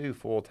 42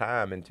 full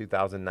time in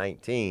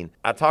 2019.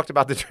 I talked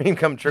about the dream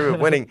come true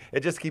of winning. It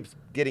just keeps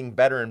getting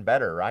better and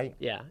better, right?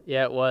 Yeah,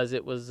 it was.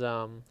 It was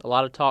a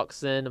lot of talks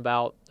then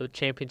about the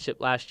championship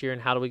last year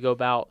and how do we go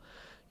about.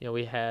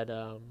 We had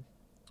a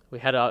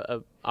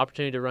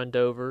opportunity to run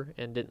Dover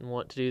and didn't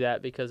want to do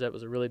that because that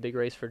was a really big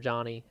race for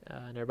Johnny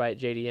and everybody at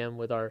JDM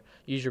with our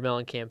Use Your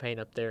Melon campaign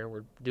up there, and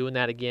we're doing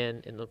that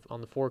again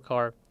on the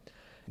 4-car.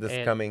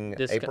 Coming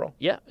April?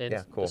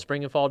 Cool. The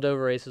spring and fall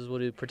Dover races, we'll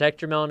do Protect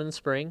Your Melon in the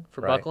spring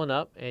for buckling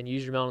up and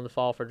Use Your Melon in the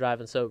fall for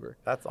driving sober.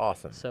 That's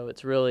awesome. So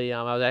it's really,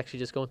 I was actually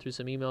just going through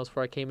some emails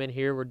before I came in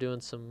here. We're doing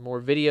some more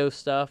video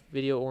stuff,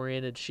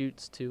 video-oriented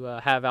shoots to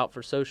have out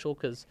for social,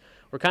 because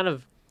we're kind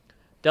of,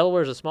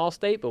 Delaware is a small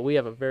state, but we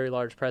have a very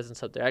large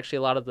presence up there. Actually,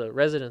 a lot of the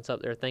residents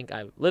up there think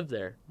I live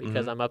there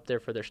because I'm up there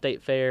for their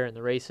state fair and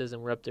the races,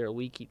 and we're up there a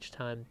week each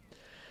time.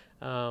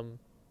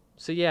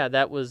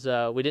 That was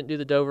we didn't do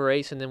the Dover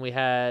race, and then we'd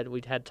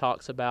had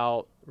talks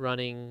about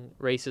running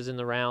races in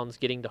the rounds,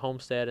 getting to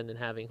Homestead, and then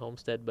having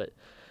Homestead. But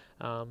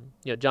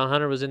John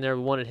Hunter was in there.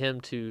 We wanted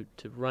him to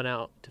run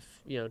out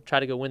to try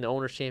to go win the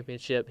Owners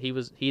Championship.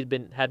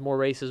 He'd had more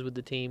races with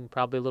the team,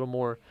 probably a little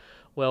more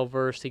well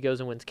versed. He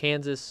goes and wins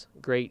Kansas.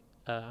 Great.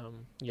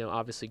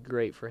 Obviously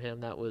great for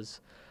him. That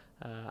was,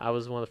 I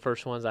was one of the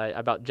first ones. I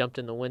about jumped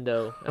in the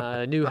window.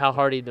 I knew how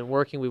hard he'd been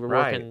working. We were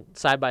working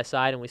side by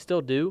side, and we still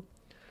do.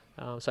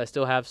 So I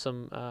still have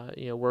some,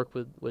 work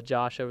with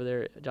Josh over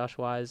there, Josh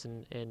Wise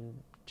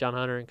and John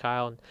Hunter and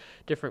Kyle and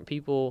different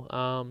people.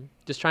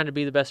 Just trying to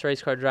be the best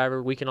race car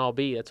driver we can all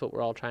be. That's what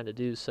we're all trying to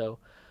do. So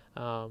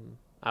I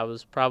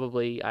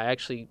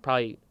actually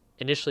probably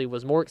initially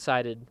was more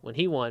excited when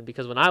he won,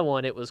 because when I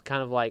won, it was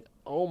kind of like,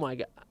 oh my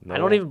God, I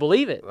don't even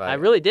believe it. Right. I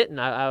really didn't.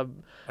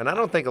 And I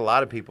don't think a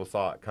lot of people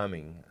saw it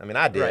coming. I mean,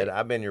 I did. Right.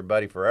 I've been your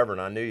buddy forever, and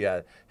I knew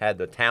you had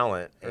the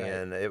talent,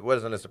 and it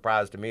wasn't a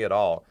surprise to me at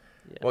all.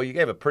 Yeah. Well, you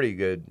gave a pretty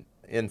good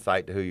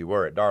insight to who you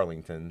were at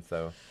Darlington,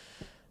 so.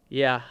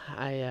 Yeah,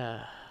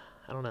 I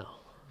don't know.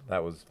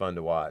 That was fun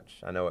to watch.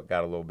 I know it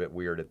got a little bit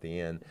weird at the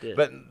end.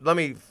 But let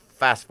me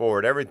fast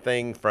forward.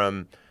 Everything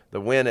from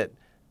the win at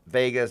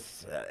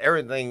Vegas,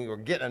 everything, we're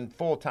getting a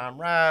full-time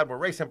ride, we're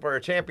racing for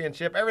a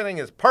championship, everything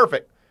is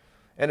perfect.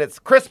 And it's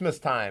Christmas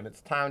time.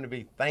 It's time to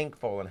be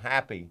thankful and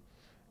happy.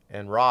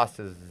 And Ross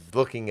is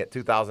looking at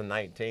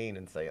 2019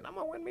 and saying, I'm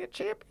going to win me a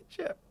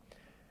championship.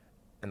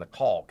 And the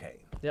call came.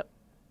 Yep.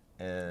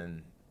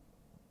 And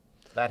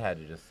that had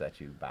to just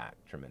set you back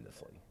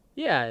tremendously.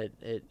 Yeah,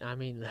 I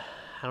mean,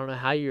 I don't know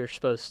how you're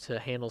supposed to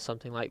handle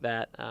something like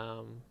that.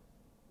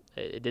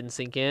 It didn't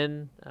sink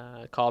in.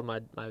 I called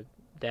my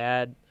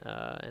dad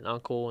and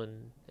uncle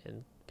and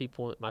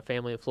people, my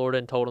family in Florida,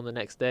 and told them the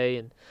next day.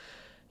 And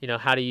no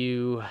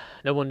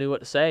one knew what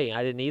to say.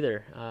 I didn't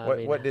either.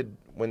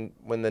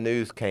 When the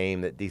news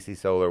came that DC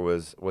Solar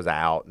was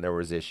out and there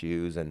was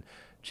issues and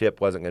Chip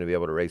wasn't going to be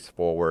able to race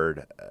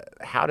forward,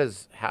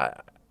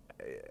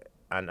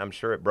 I'm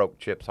sure it broke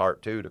Chip's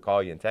heart too to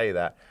call you and tell you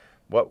that.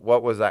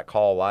 What was that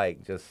call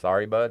like? Just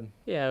sorry, bud?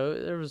 Yeah,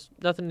 there was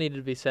nothing needed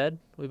to be said.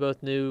 We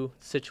both knew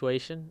the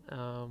situation,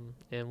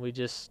 and we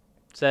just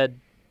said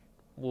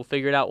we'll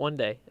figure it out one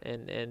day.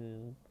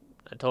 And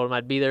I told him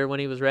I'd be there when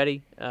he was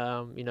ready.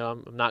 I'm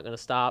not going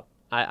to stop.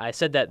 I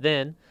said that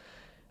then.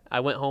 I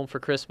went home for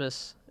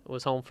Christmas,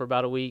 was home for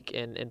about a week,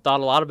 and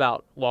thought a lot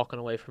about walking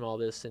away from all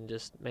this and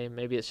just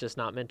maybe it's just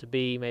not meant to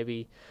be.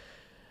 Maybe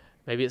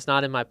it's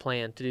not in my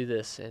plan to do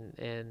this,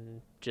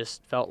 and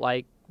just felt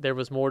like there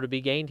was more to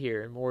be gained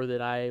here and more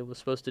that I was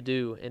supposed to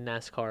do in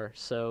NASCAR.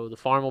 So the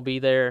farm will be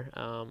there.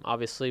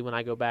 Obviously, when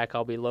I go back,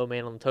 I'll be low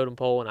man on the totem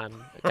pole, and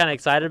I'm kind of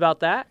excited about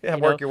that. Yeah,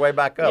 work your way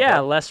back up. Yeah,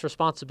 huh? less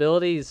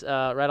responsibilities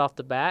right off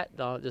the bat.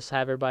 I'll just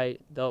have everybody,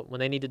 when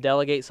they need to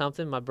delegate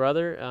something, my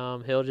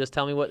brother, he'll just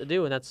tell me what to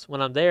do. And that's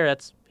when I'm there,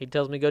 he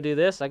tells me go do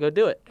this, I go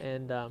do it.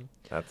 And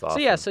That's awesome.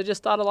 so, yeah, so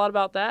just thought a lot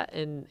about that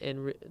and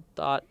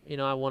thought,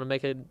 I want to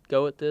make a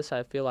go at this.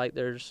 I feel like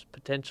there's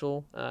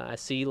potential. I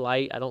see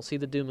light. I don't see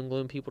the doom and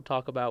gloom people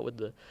talk about with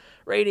the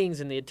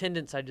ratings and the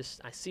attendance. I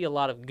see a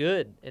lot of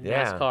good in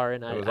NASCAR.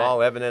 And it was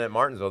all evident at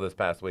Martinsville this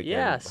past weekend.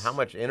 Yes. How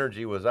much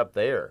energy was up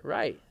there.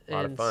 Right. A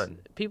lot of fun.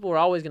 People are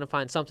always going to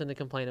find something to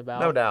complain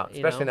about. No doubt,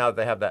 especially now that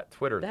they have that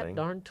Twitter that thing.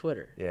 That darn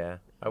Twitter. Yeah,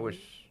 I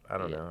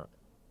don't know.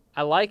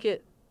 I like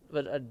it,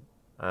 but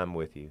I'm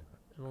with you.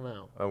 I don't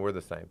know. Oh, we're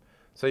the same.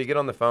 So you get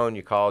on the phone,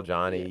 you call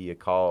Johnny, you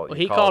call. Well,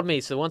 he called me.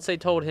 So once they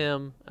told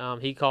him,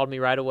 he called me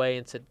right away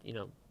and said, do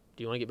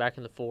you want to get back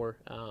in the 4?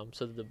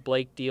 So the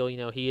Blake deal,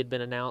 he had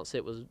been announced.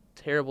 It was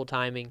terrible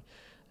timing.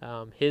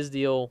 His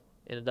deal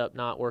ended up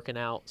not working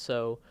out.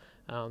 So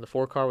the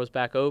 4 car was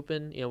back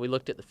open. We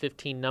looked at the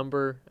 15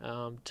 number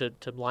to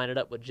line it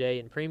up with Jay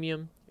in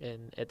premium.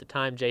 And at the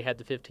time, Jay had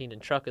the 15 in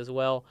truck as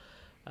well.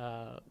 He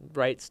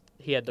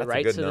had the That's a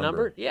rights good to the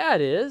number. number. Yeah,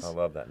 it is. I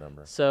love that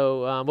number.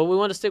 So, but we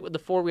wanted to stick with the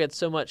 4. We had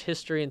so much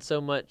history and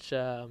so much,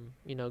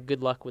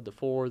 good luck with the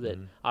 4 that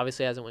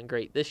obviously hasn't went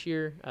great this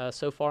year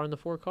so far in the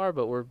 4 car.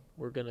 But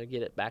we're gonna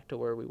get it back to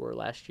where we were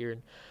last year.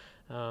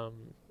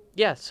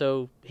 And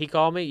so he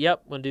called me.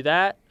 Yep, want to do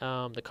that.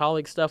 The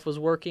colleague stuff was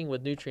working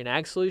with Nutrien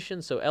Ag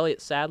Solutions. So Elliott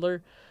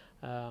Sadler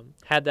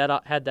had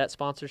that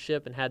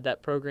sponsorship and had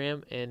that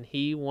program, and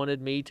he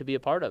wanted me to be a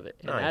part of it.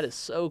 And Nice. that is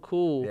so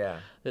cool. Yeah.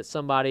 That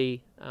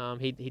somebody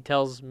he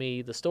tells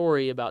me the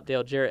story about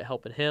Dale Jarrett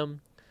helping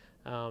him,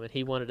 and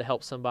he wanted to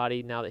help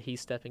somebody now that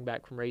he's stepping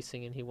back from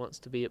racing and he wants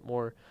to be at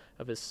more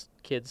of his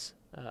kids'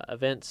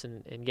 events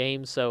and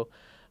games. So,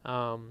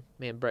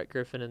 Brett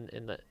Griffin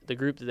and the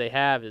group that they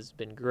have has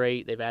been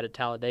great. They've added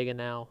Talladega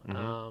now,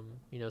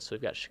 so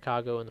we've got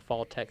Chicago in the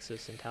fall,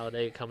 Texas, and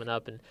Talladega coming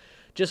up, and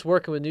just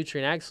working with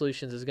Nutrien Ag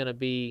Solutions is going to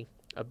be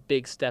a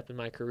big step in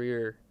my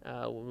career.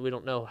 We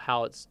don't know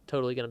how it's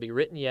totally going to be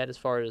written yet as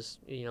far as,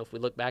 if we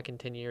look back in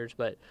 10 years,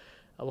 but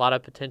a lot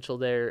of potential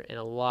there and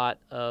a lot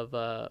of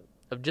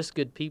just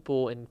good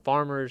people and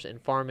farmers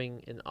and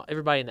farming and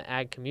everybody in the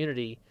ag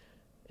community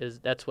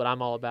that's what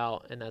I'm all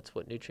about, and that's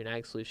what Nutrien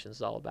Ag Solutions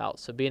is all about.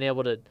 So being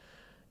able to,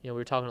 we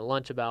were talking at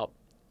lunch about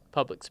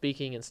public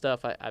speaking and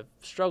stuff. I've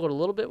struggled a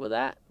little bit with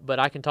that, but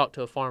I can talk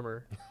to a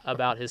farmer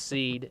about his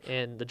seed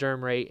and the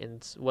germ rate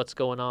and what's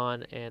going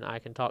on, and I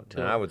can talk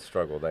to him. I would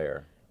struggle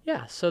there.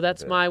 Yeah, so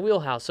that's my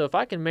wheelhouse. So if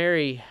I can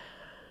marry,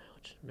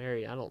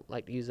 I don't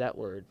like to use that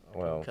word.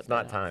 Well, it's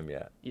not time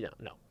yet.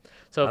 No.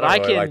 So if I I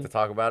don't can really like to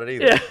talk about it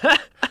either. Yeah.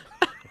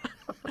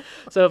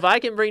 So if I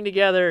can bring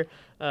together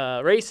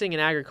racing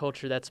and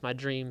agriculture, that's my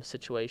dream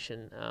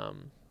situation.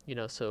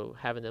 So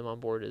having them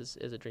on board is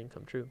a dream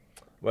come true.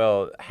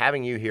 Well,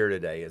 having you here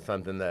today is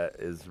something that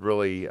is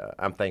really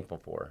I'm thankful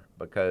for,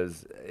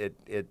 because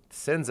it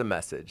sends a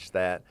message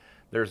that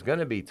there's going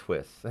to be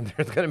twists and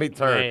there's going to be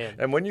turns. Man.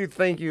 And when you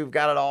think you've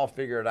got it all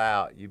figured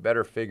out, you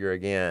better figure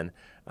again.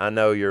 I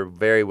know you're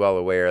very well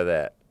aware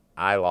that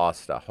I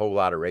lost a whole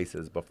lot of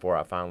races before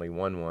I finally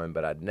won one,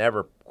 but I'd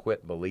never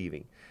quit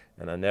believing,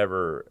 and I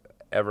never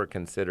ever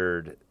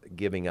considered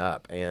giving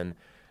up. And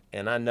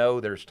I know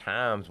there's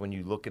times when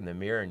you look in the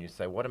mirror and you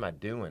say, what am I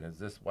doing? Is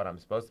this what I'm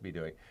supposed to be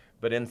doing?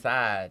 But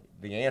inside,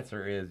 the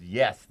answer is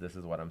yes, this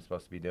is what I'm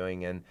supposed to be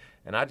doing. And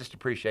I just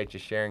appreciate you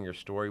sharing your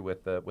story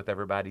with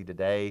everybody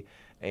today,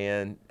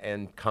 and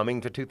coming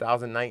to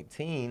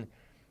 2019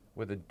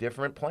 with a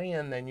different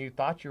plan than you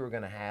thought you were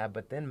going to have,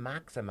 but then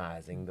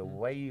maximizing the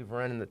way you've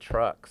run in the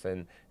trucks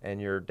and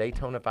your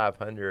Daytona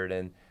 500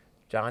 and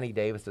Johnny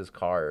Davis's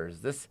cars.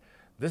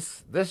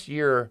 This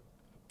year,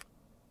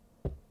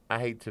 I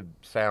hate to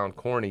sound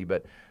corny,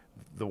 but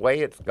the way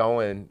it's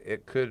going,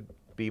 it could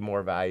be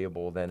more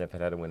valuable than if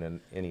it had went in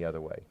any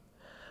other way.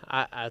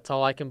 That's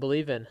all I can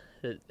believe in.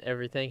 That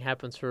everything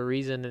happens for a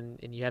reason,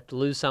 and you have to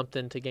lose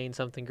something to gain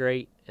something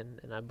great. And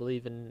I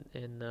believe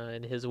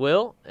in His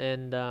will,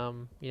 and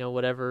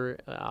whatever.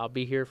 I'll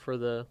be here for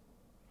the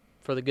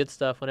good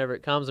stuff whenever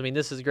it comes. I mean,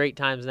 this is great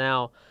times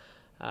now.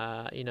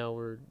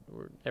 We're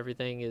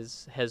everything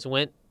has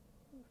went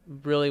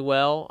really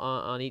well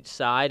on each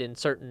side in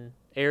certain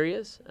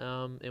areas,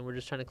 and we're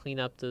just trying to clean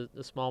up the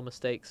small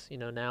mistakes,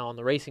 now on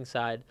the racing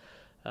side.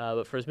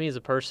 But for me as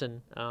a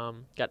person,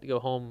 got to go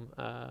home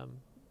a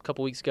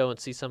couple weeks ago and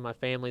see some of my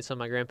family. Some of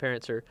my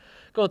grandparents are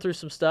going through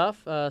some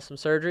stuff, some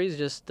surgeries,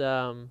 just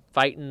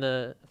fighting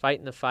the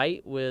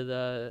fight with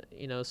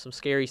some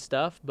scary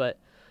stuff. But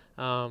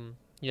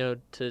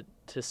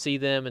to see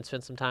them and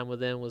spend some time with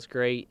them was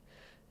great.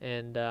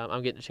 and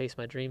I'm getting to chase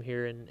my dream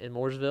here in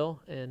Mooresville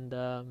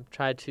and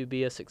try to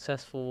be a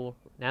successful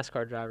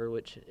NASCAR driver,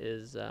 which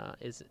is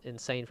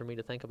insane for me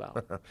to think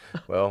about.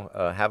 Well,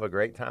 have a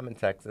great time in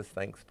Texas.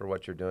 Thanks for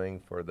what you're doing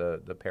for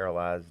the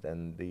paralyzed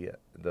and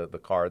the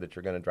car that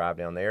you're going to drive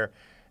down there,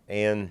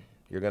 and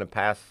you're going to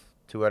pass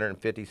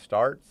 250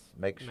 starts.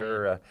 Make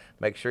sure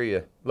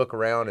you look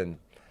around and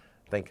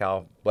think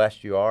how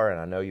blessed you are, and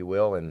I know you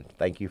will. And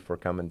thank you for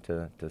coming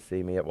to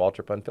see me at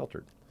Waltrip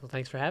Unfiltered. Well,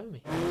 thanks for having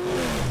me.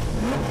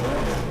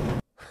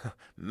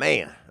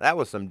 Man, that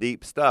was some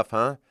deep stuff,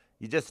 huh?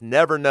 You just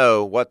never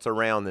know what's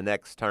around the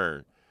next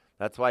turn.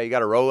 That's why you got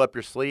to roll up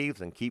your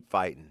sleeves and keep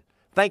fighting.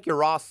 Thank you,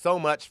 Ross, so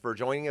much for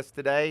joining us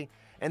today.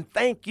 And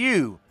thank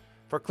you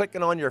for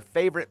clicking on your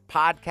favorite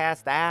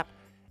podcast app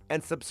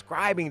and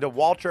subscribing to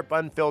Waltrip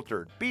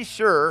Unfiltered. Be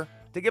sure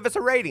to give us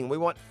a rating. We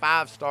want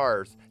 5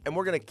 stars. And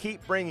we're going to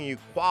keep bringing you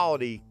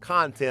quality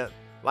content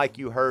like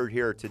you heard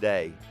here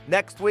today.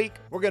 Next week,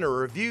 we're going to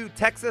review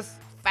Texas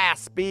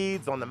fast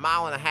speeds on the 1.5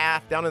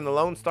 miles down in the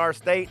Lone Star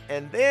State,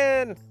 and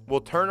then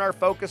we'll turn our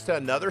focus to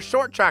another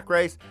short track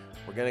race.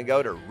 We're going to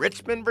go to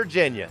Richmond,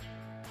 Virginia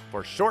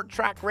for short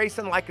track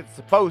racing like it's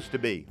supposed to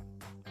be.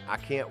 I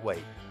can't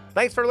wait.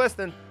 Thanks for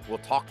listening. We'll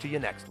talk to you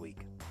next week.